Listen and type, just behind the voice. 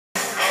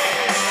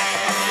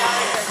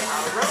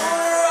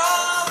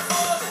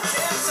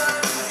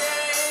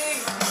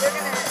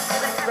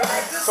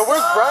So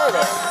where's Brian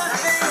at?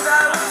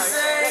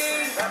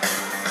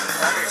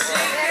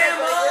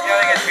 Yeah,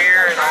 they get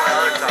beer and all the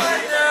other stuff.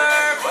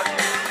 What?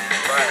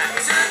 Brian.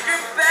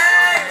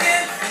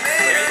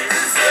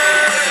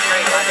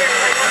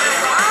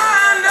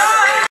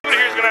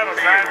 Here's gonna have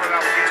a sign without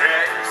beer.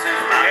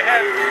 They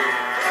have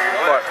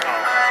What? They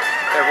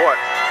have what?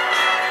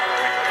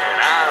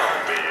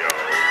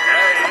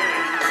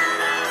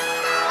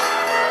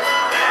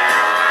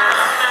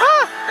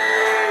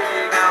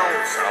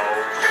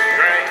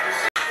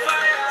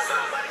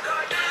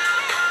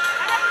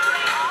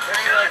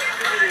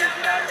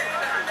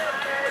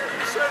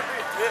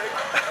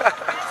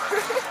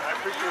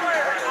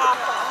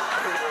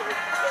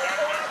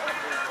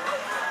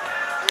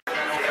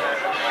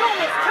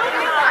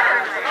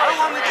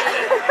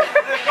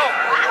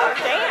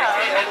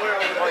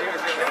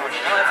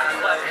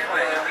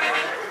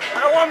 I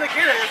don't want him to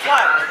get it, it's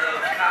live.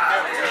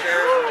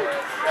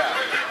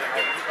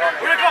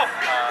 Where'd it go?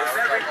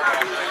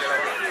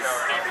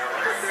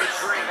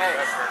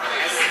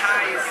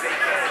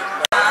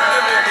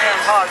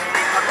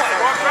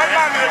 Walk right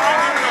by me.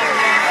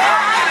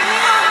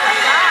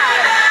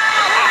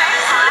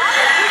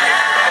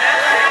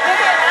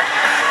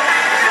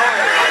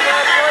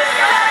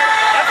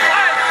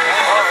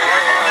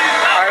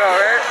 I know,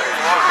 right?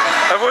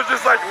 Everyone's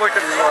just like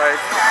looking like.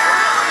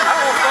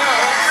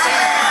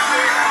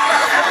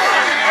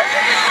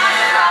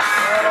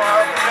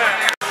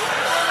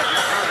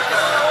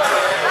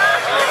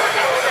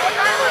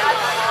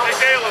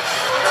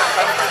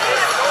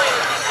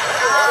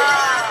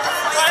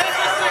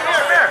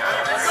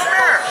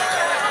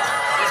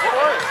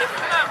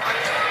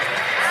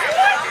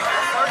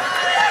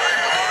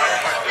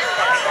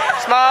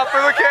 Smile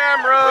for the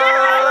camera!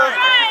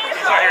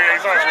 He's not here,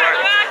 he's on his way.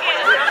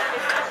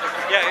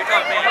 Yeah, you're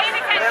talking to me.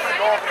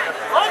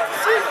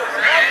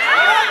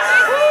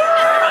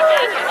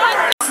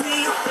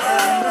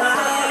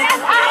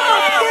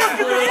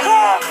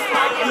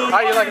 How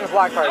are you liking the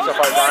black party so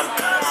far, John?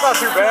 It's not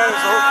too bad.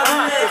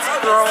 It's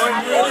growing.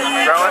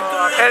 Growing?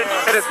 It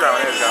is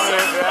growing. It is growing.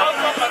 It is, yeah.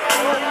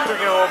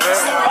 Tweaking a little bit.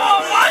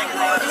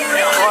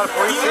 A lot of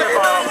police here,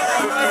 about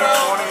 15,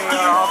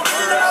 20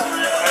 officers.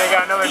 And they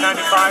got another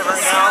 95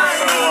 right now,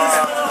 so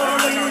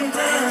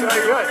it's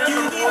pretty good.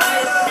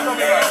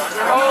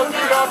 Oh,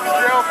 dude, off the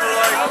jail for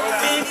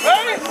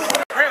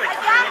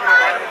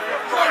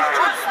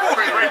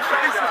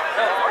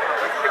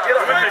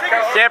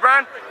yeah,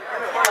 Brian?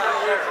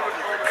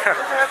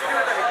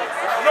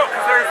 No,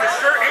 because there's the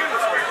shirt and the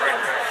sweater right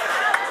there.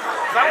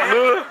 That one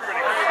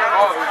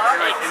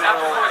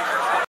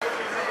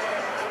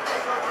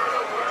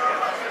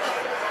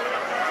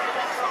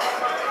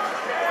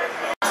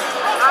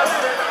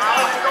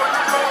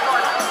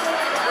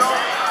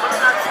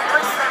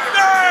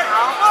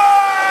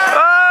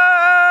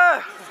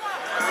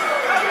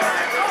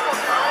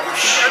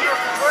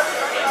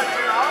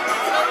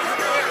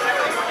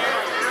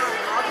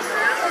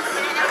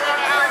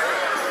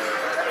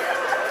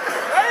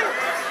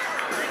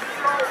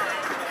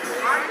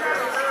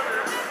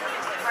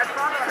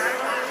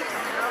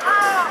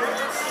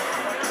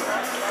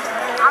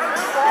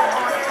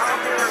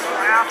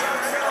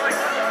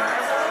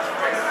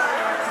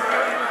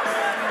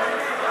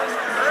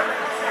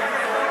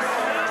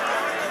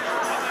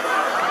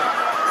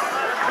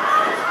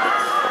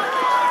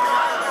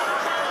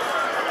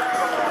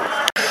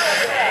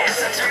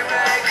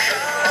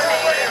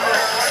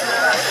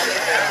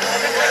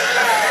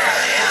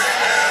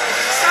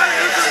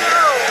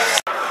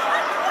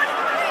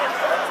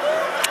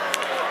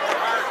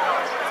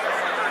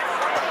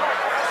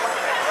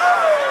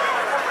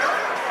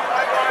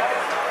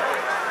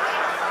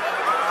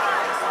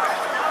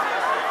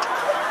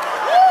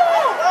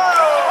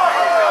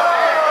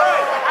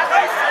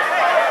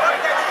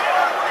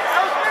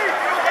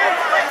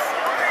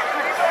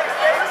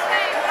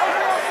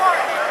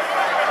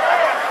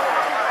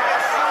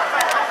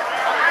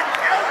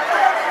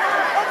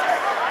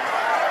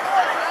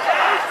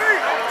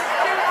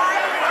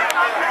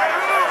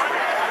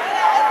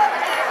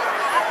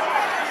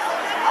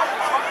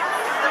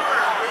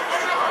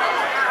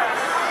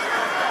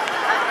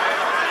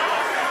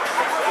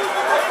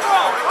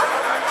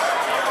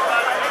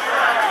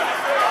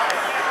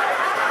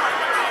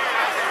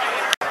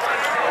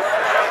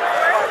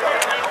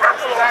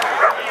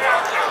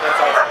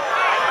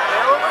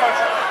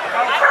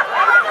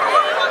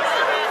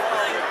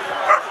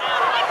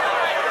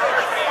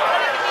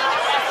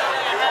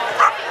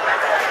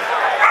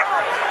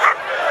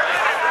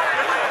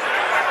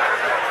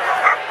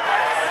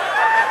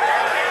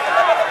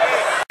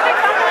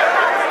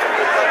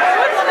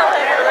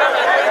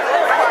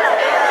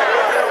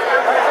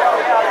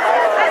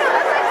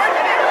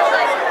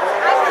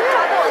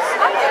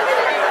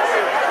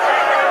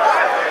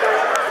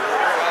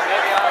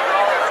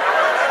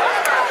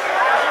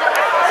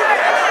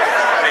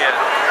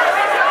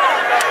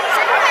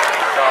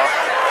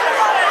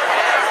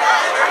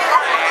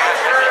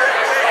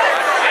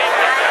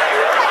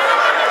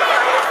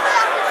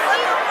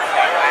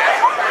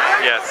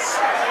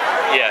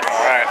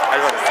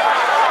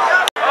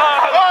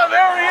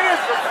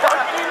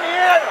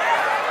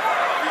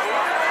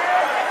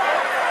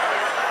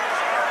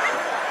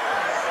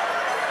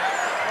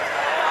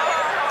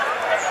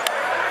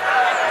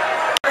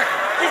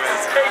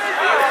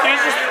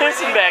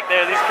scene back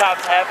there. These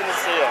cops happen to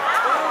see him.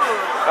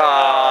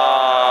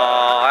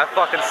 Oh, that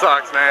fucking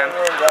sucks, man.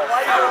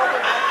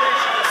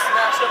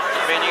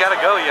 Man, you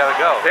gotta go, you gotta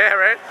go. Yeah,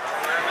 right?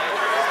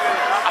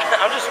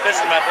 I'm just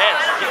pissing my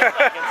pants.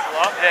 Against the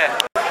law. Yeah.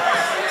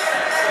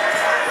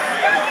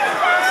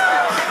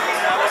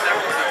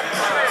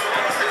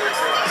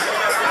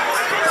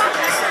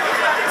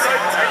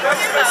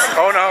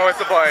 Oh no, it's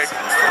a bike.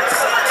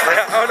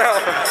 Oh no,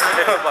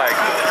 it's a bike.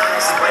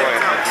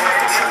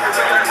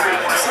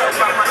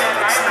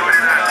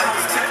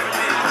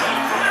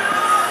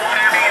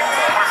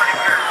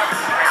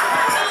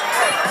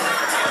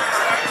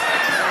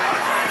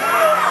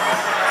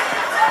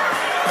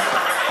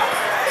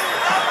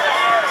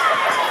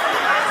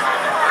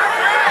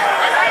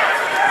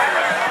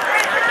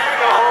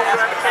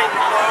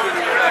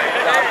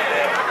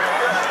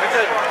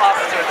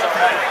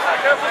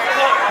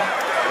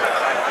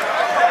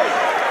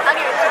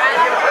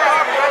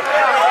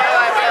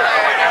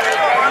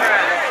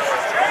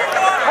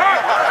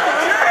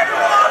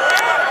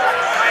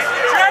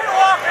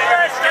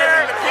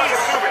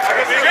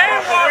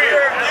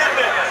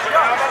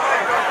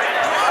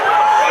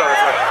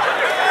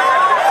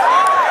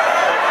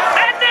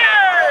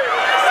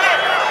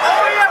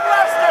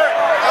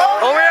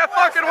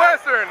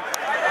 Western.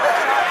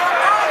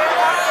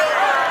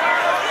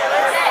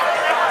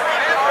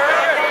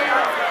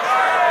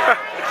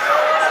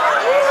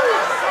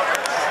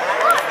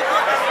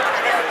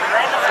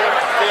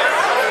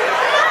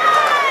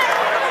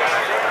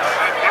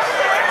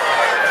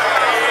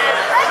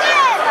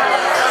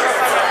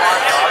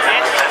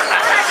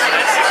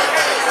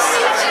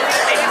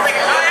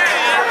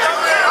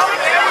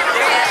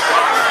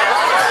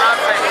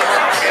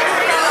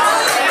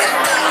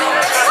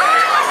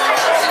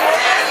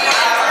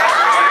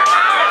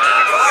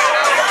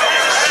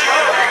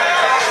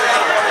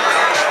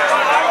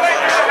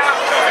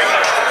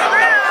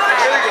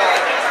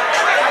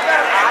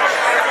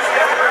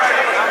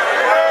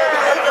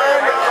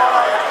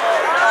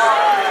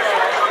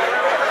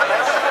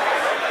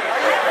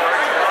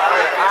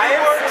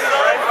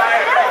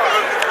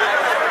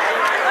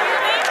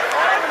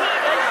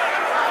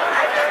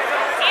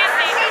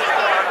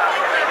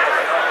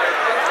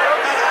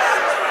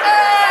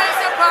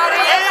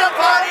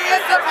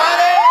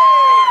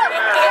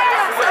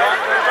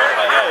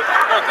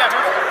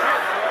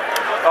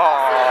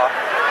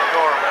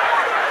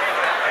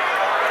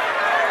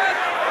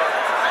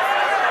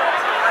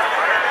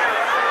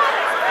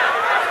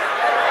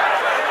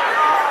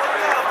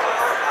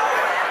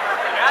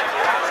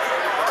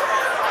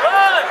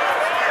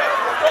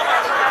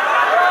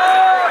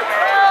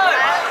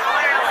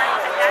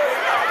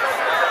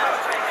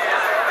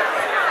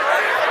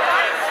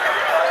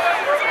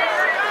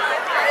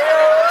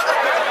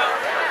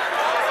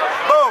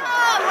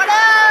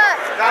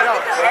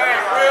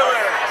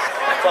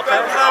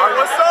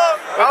 What's up?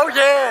 Oh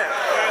yeah!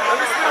 Let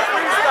me see the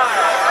freestyle.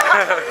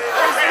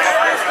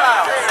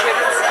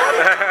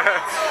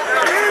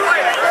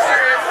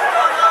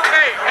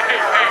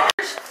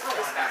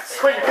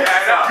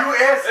 You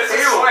asked this is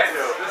sweat,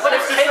 dude. What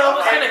if Caleb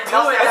was gonna do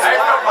it?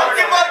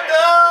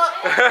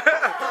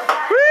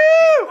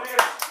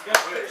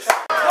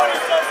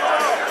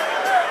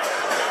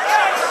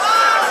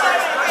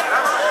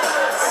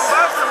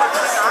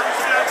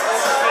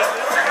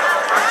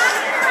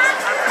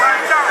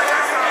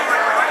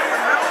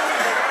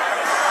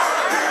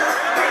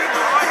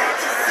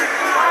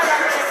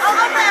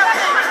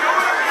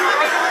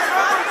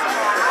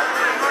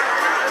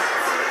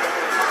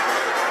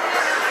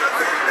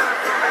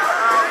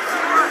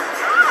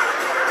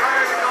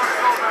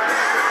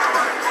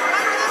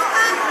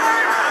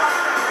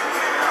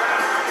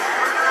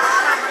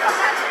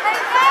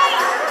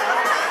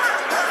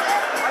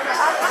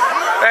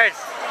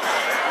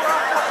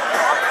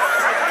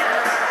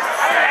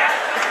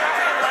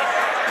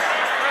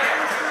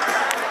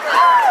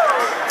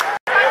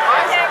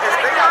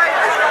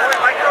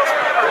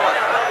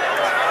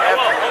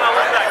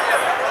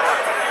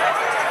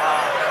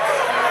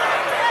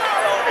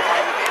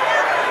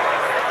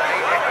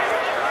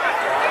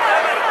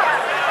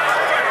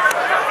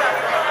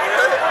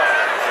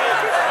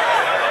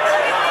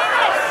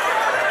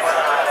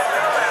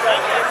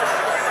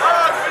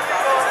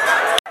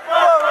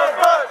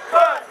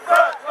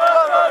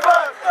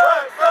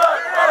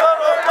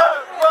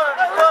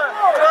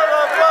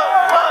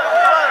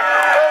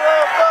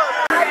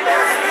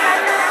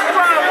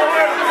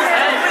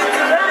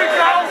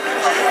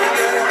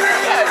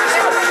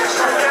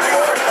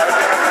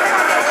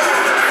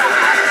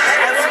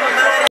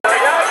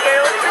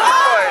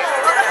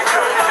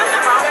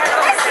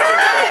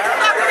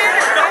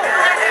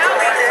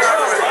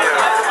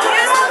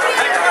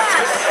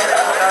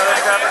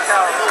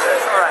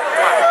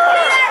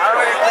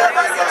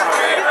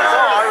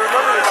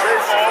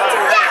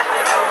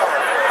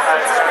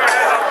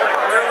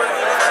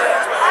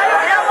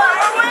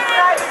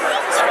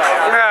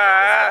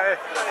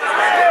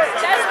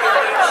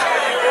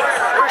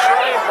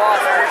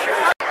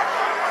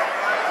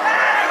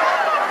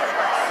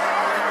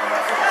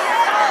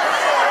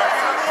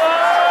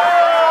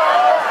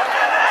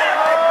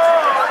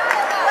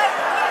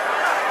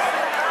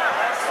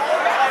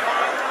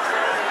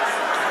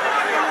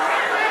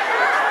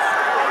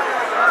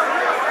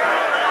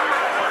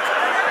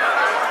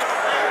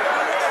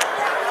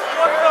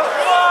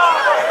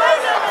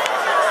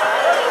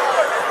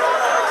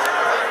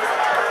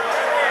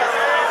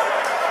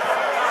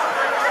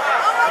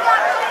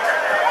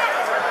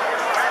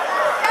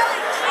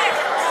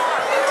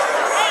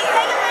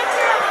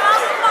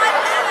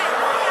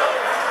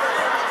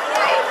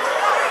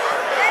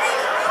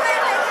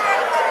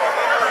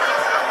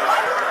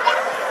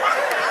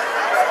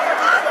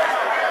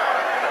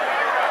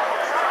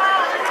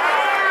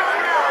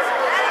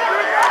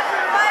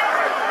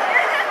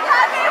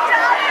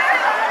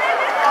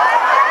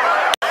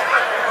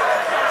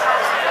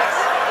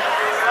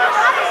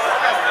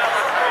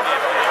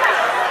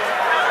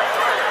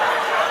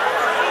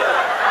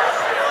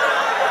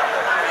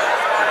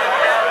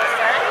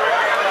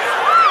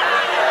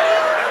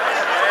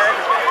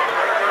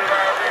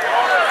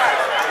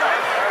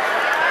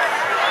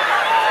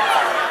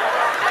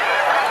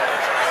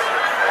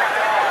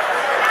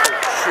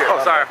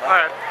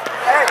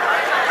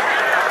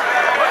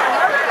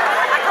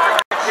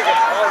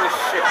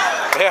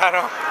 Yeah, I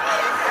know.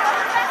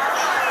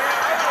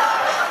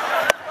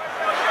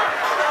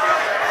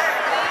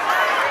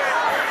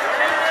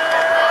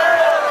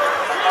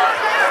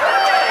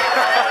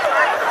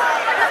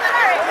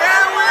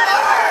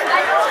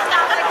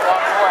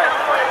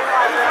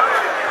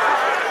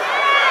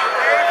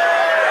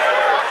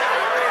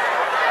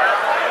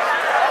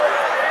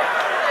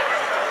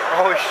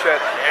 Holy shit.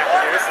 Yeah,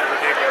 dude, this is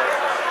ridiculous.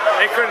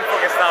 They couldn't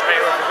fucking stop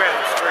anyone from being in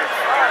the streets.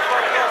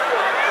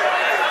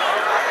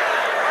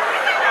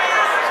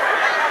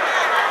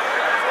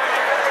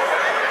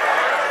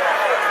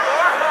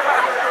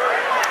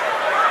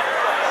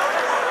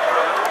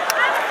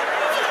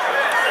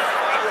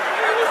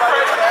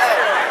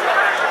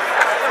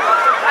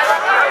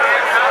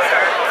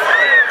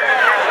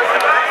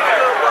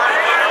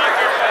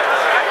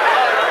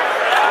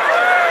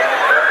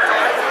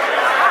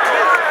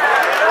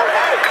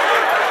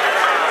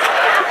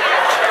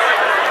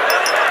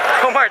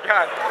 Oh my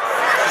god.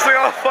 Just look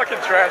at all the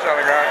fucking trash on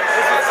the ground.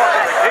 This is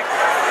fucking ridiculous.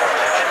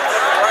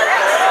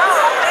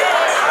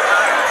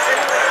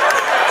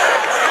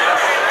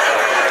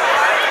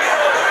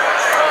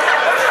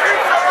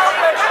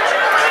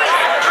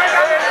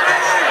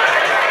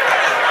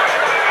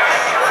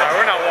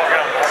 We're not walking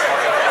on the park.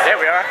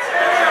 Yeah, we are.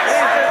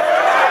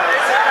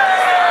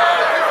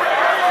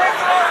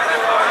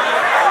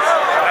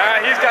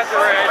 He's got the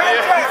right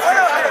idea.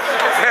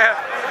 Yeah.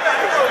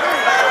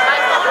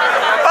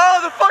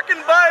 Oh, the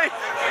fucking bike!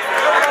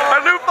 A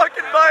new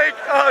fucking bike!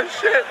 Oh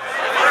shit!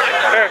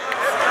 Here.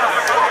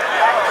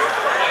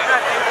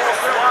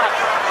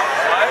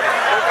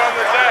 Look on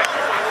the deck.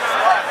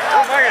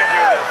 What am I gonna do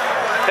with this?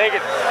 Take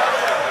it.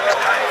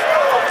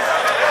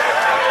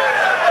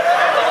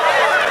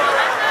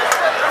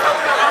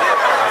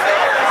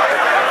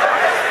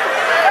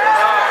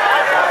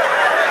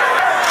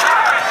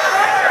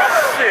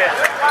 Shit.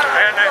 I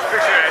got a nice picture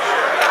of that shit.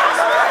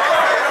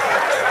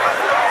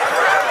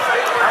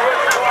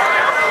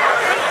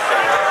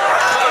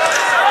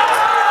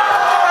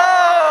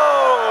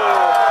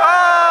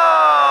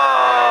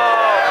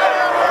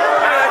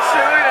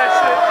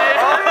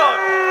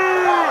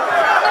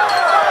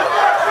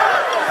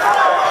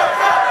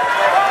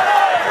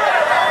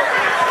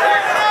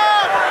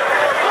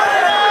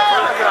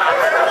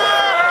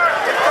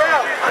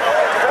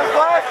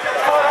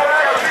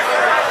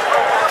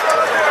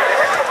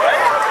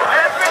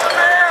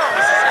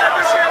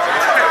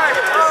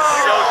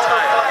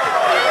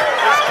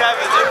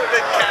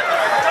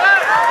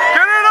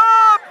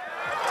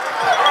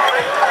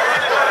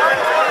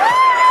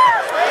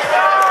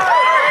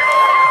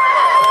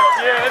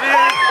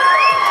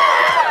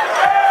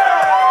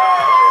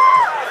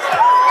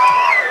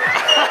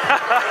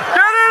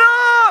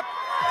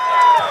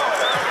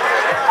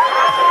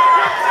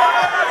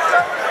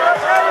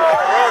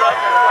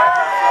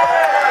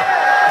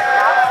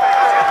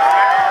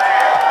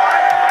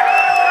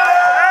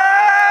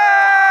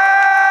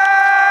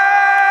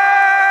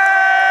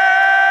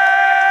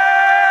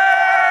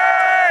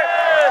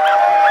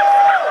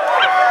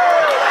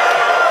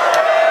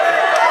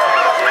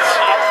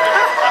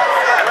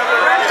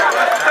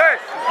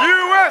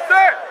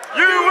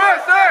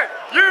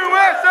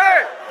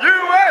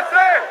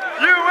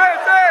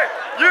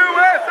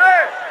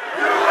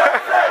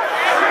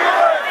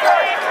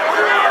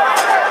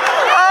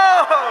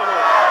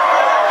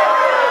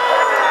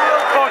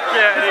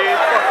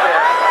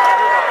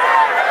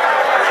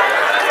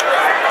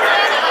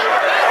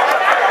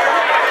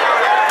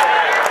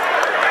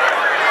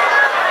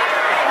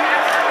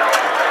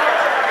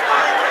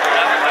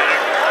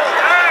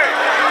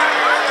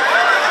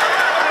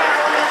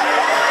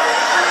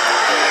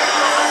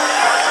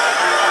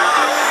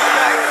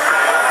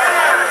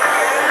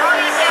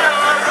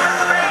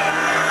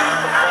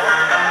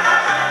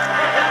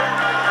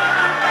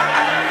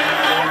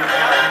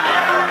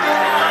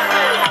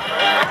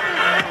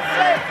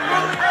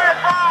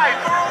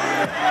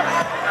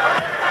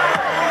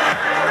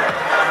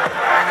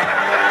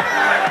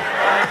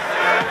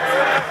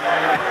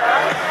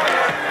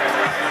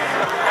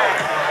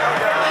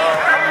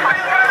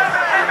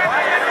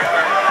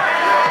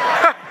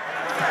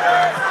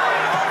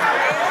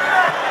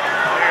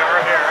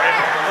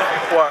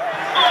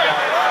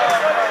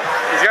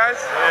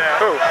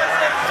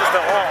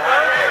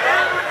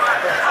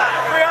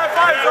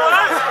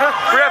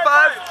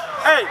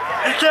 Hey,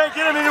 you can't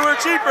get them anywhere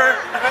cheaper.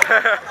 3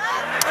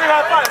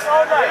 high fives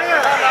all night.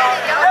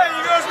 Hey,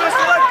 you guys missed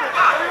electric.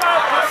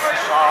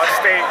 Oh,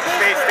 stay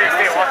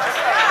watching.